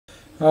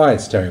Hi,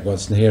 it's Derek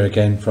Watson here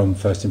again from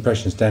First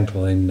Impressions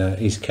Dental in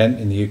East Kent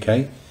in the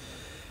UK.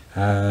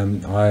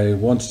 I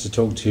wanted to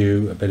talk to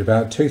you a bit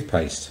about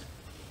toothpaste.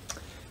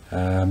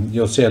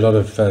 You'll see a lot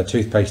of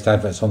toothpaste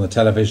adverts on the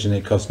television.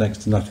 It costs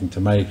next to nothing to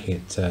make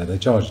it. They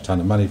charge a ton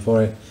of money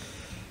for it,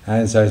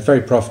 and so it's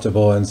very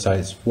profitable, and so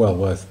it's well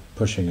worth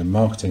pushing and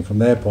marketing from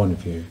their point of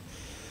view.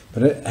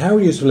 But how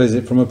useful is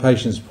it from a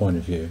patient's point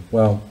of view?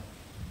 Well,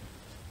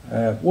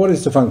 what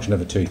is the function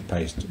of a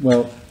toothpaste?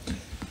 Well,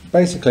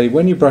 basically,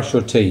 when you brush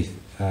your teeth,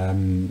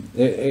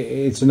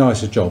 it's a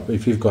nicer job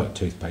if you've got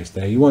toothpaste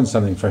there. You want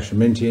something fresh and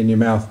minty in your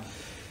mouth.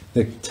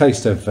 The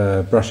taste of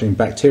brushing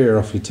bacteria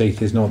off your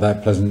teeth is not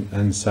that pleasant,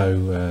 and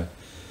so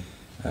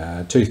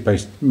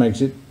toothpaste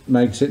makes it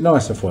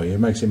nicer for you. It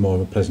makes it more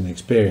of a pleasant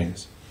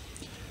experience.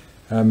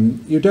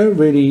 You don't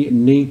really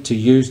need to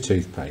use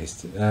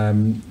toothpaste.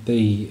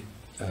 The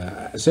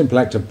simple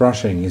act of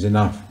brushing is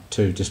enough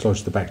to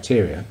dislodge the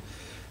bacteria.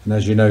 And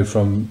as you know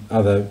from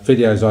other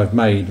videos I've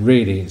made,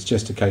 really it's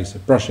just a case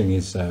of brushing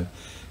is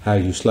how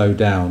you slow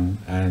down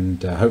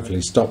and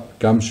hopefully stop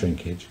gum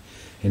shrinkage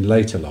in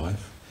later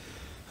life.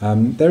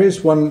 There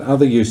is one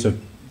other use of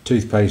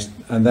toothpaste,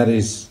 and that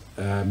is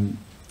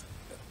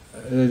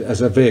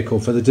as a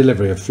vehicle for the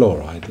delivery of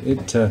fluoride.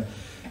 It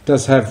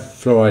does have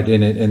fluoride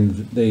in it,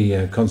 in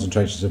the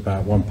concentrations of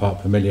about 1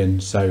 part per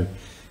million, so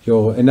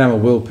your enamel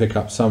will pick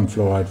up some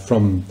fluoride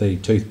from the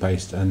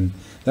toothpaste, and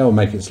that will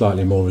make it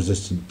slightly more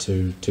resistant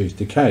to tooth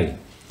decay.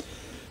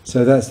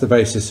 So that's the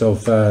basis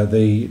of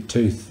the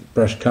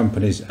toothbrush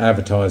companies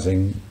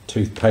advertising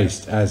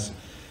toothpaste as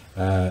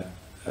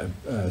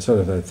sort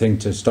of a thing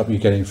to stop you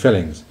getting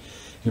fillings.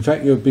 In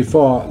fact, you'll be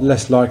far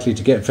less likely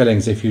to get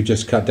fillings if you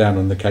just cut down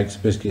on the cakes,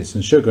 biscuits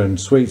and sugar and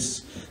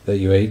sweets that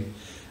you eat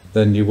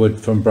than you would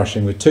from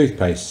brushing with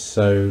toothpaste.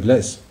 So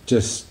let's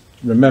just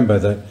remember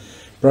that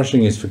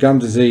brushing is for gum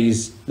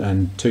disease,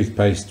 and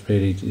toothpaste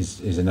really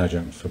is an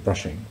adjunct for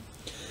brushing.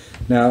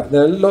 Now,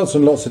 there are lots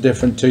and lots of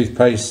different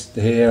toothpaste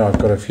here. I've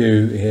got a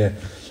few here.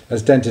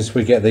 As dentists,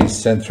 we get these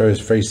sent through as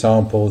free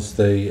samples.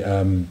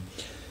 The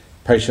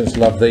patients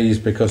love these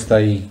because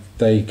they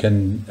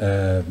can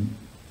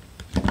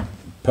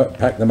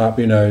pack them up,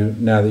 you know,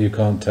 now that you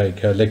can't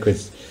take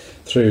liquids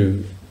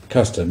through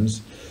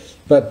customs.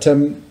 But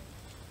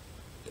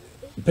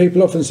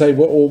people often say,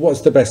 well,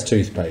 what's the best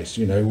toothpaste?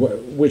 You know,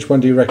 which one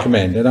do you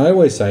recommend? And I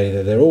always say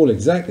that they're all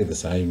exactly the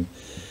same.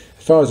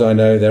 As far as I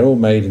know, they're all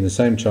made in the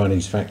same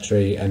Chinese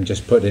factory and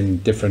just put in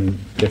different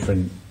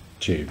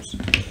tubes.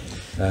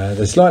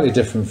 There's slightly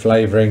different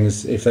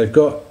flavourings. If they've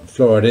got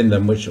fluoride in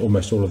them, which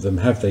almost all of them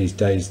have these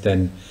days,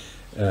 then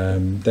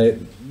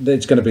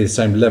it's going to be the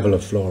same level of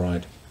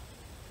fluoride.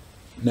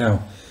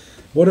 Now,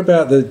 what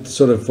about the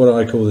sort of what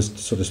I call this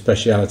sort of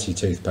speciality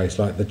toothpaste,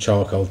 like the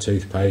charcoal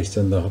toothpaste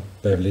and the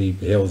Beverly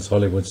Hills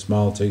Hollywood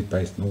Smile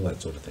toothpaste and all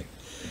that sort of thing?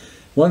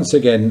 Once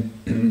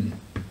again,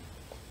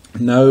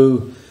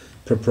 no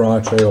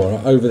proprietary or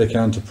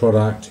over-the-counter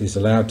product is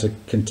allowed to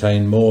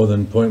contain more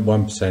than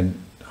 0.1%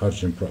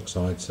 hydrogen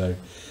peroxide, so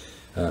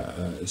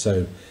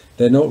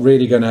they're not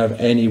really going to have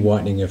any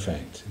whitening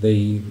effect.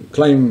 The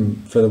claim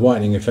for the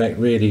whitening effect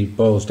really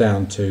boils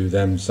down to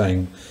them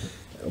saying,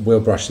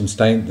 we'll brush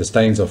the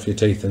stains off your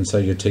teeth, and so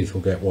your teeth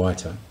will get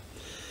whiter.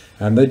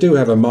 And they do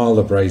have a mild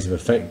abrasive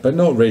effect, but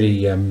not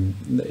really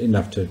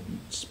enough to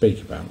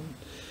speak about.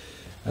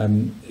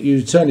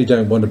 You certainly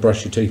don't want to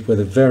brush your teeth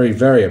with a very,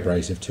 very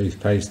abrasive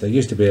toothpaste. There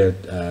used to be a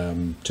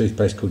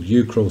toothpaste called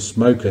Eucryl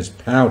Smoker's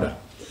Powder,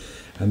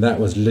 and that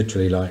was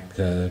literally like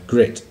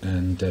grit,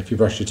 and if you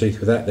brush your teeth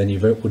with that, then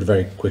you would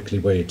very quickly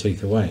wear your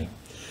teeth away.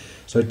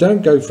 So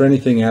don't go for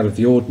anything out of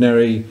the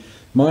ordinary.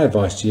 My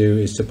advice to you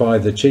is to buy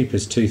the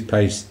cheapest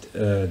toothpaste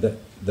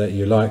that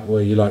you like,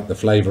 where you like the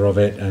flavour of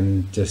it,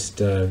 and just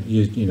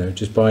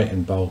just buy it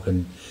in bulk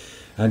and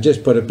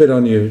just put a bit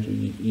on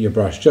your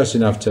brush, just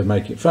enough to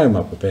make it foam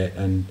up a bit,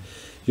 and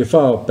you're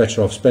far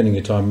better off spending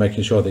your time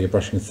making sure that you're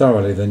brushing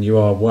thoroughly than you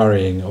are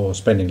worrying or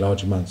spending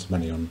large amounts of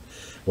money on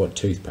what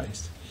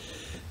toothpaste.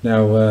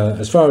 Now,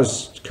 as far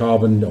as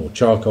carbon or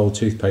charcoal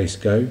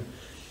toothpaste go,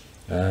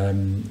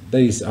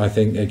 these, I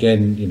think,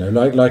 again, you know,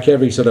 like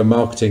every sort of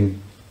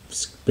marketing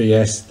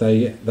BS,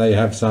 they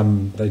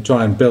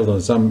try and build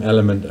on some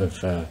element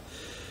of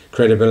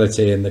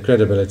credibility, and the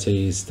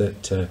credibility is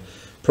that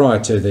prior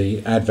to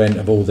the advent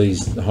of all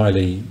these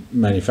highly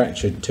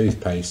manufactured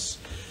toothpastes,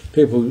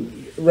 people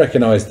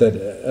recognised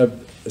that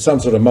some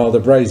sort of mild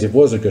abrasive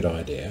was a good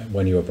idea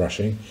when you were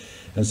brushing,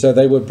 and so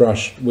they would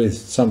brush with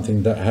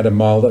something that had a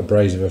mild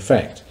abrasive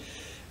effect.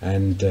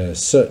 And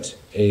soot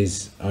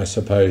is, I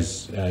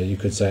suppose, you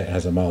could say it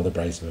has a mild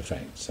abrasive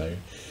effect. So,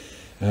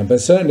 but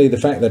certainly the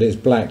fact that it's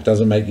black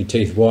doesn't make your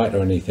teeth white or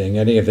anything.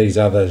 Any of these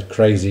other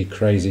crazy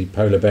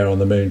polar bear on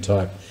the moon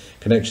type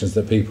connections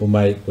that people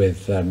make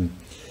with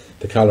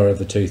the colour of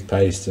the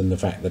toothpaste and the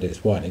fact that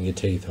it's whitening your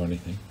teeth or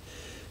anything.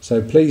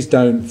 So please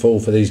don't fall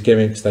for these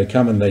gimmicks. They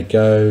come and they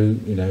go.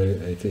 You know,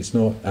 if it's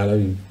not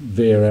aloe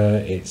vera,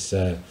 it's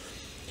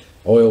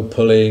oil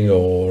pulling,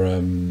 or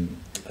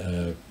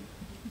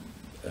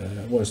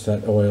what's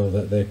that oil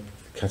that they're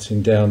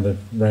cutting down the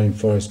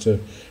rainforest to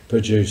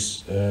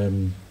produce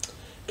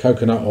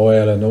coconut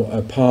oil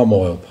and palm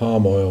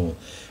oil,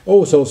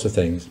 all sorts of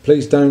things.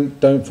 Please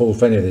don't fall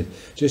for any of it.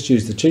 Just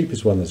use the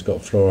cheapest one that's got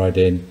fluoride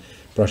in.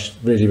 Brush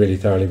really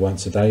thoroughly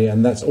once a day,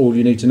 and that's all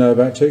you need to know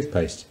about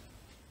toothpaste.